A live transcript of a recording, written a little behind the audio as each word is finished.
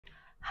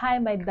Hi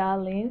my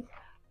darlings,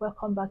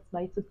 welcome back to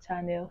my YouTube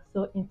channel.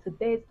 So in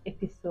today's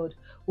episode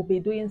we'll be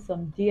doing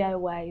some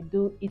DIY,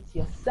 do it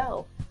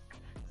yourself.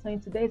 So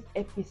in today's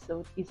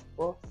episode is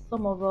for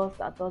some of us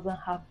that doesn't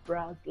have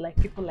brows, like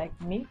people like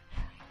me.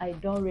 I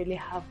don't really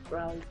have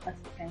brows, as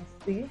you can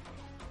see.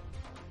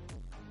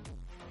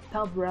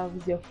 Without brows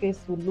your face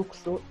will look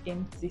so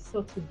empty.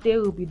 So today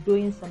we'll be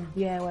doing some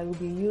DIY. We'll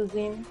be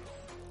using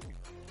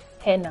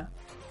henna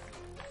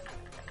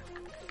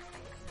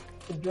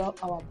to draw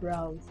our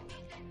brows.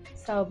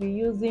 So I'll be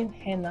using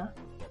henna,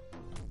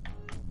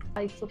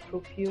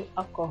 isopropyl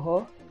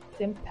alcohol,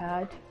 tint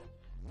pad,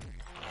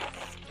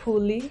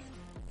 spoolie,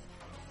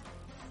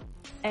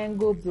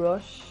 angle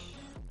brush,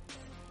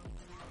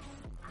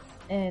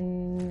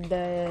 and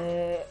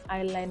the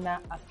eyeliner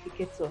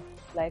applicator.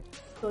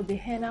 So the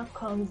henna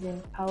comes in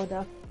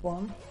powder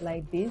form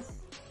like this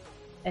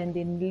and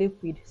in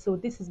liquid. So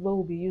this is what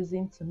we'll be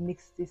using to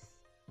mix this.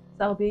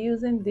 So I'll be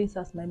using this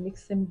as my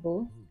mixing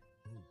bowl.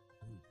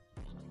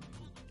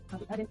 I'll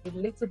be adding a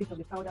little bit of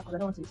the powder because I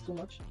don't want to use too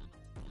much.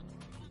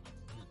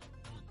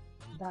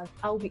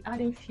 I'll be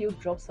adding few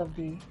drops of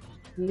the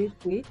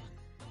liquid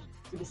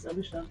to the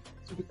solution,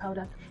 to the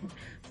powder,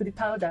 to the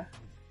powder.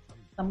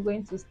 I'm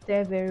going to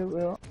stir very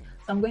well.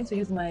 So I'm going to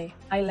use my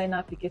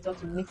eyeliner applicator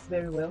to mix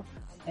very well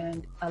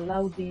and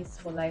allow this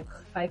for like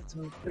 5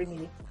 to 3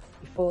 minutes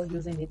before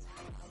using it.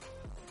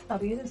 I'll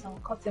be using some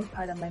cotton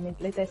pad and my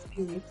mentholated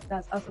spirit,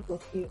 that's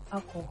isopropyl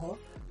alcohol,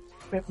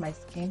 to prep my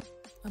skin.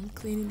 I'm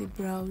cleaning the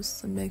brows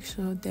to make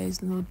sure there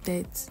is no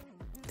dirt.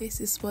 This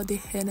is what the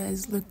henna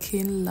is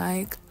looking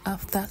like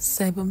after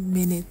 7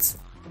 minutes.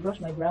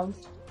 Brush my brows.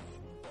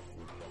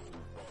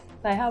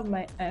 So I have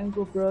my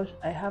angle brush,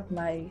 I have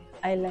my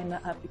eyeliner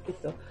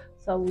applicator.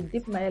 So I will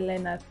dip my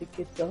eyeliner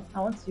applicator. I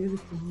want to use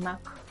it to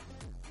mark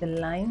the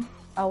line.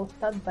 I will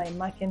start by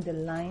marking the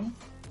line.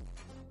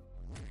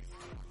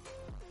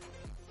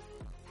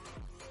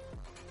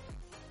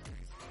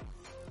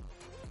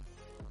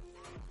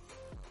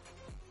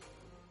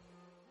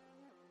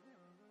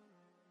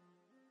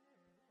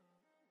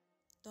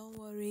 Don't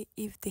worry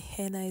if the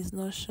henna is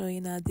not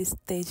showing at this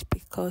stage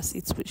because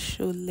it will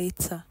show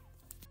later.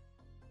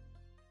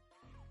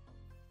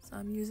 So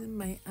I'm using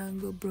my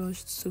angle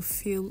brush to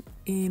fill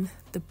in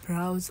the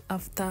brows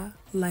after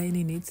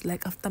lining it,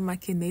 like after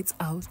marking it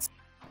out.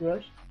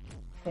 Brush,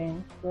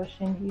 then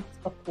brushing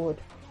it upward.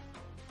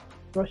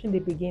 Brushing the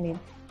beginning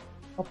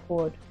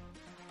upward.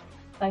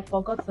 I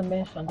forgot to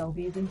mention I'll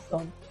be using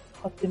some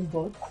cotton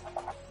buds.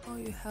 All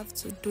you have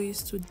to do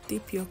is to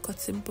dip your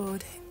cotton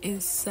bud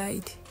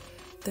inside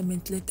the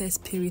mentholated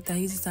spirit and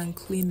use it and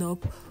clean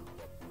up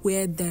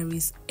where there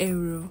is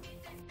error.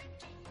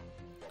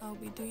 I'll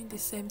be doing the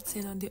same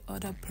thing on the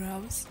other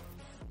brows.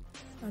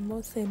 I'm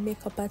also a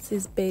makeup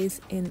artist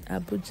based in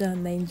Abuja,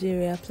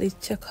 Nigeria. Please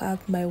check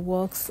out my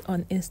works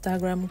on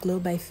Instagram, Glow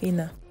by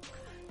Henna.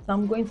 So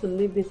I'm going to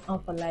leave this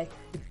on for like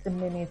 15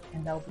 minutes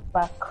and I'll be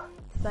back.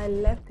 So I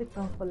left it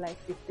on for like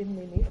 15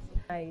 minutes.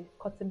 My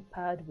cotton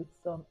pad with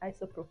some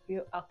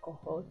isopropyl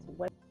alcohol to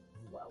wet.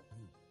 Wow.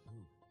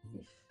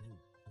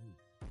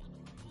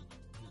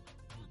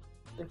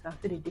 So you can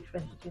see the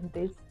difference between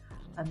this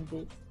and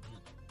this.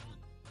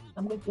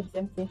 I'm going to do the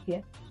same thing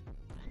here.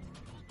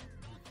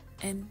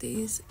 And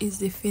this is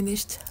the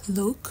finished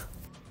look.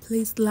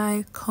 Please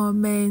like,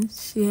 comment,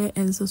 share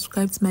and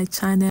subscribe to my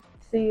channel.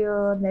 See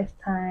you next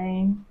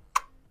time.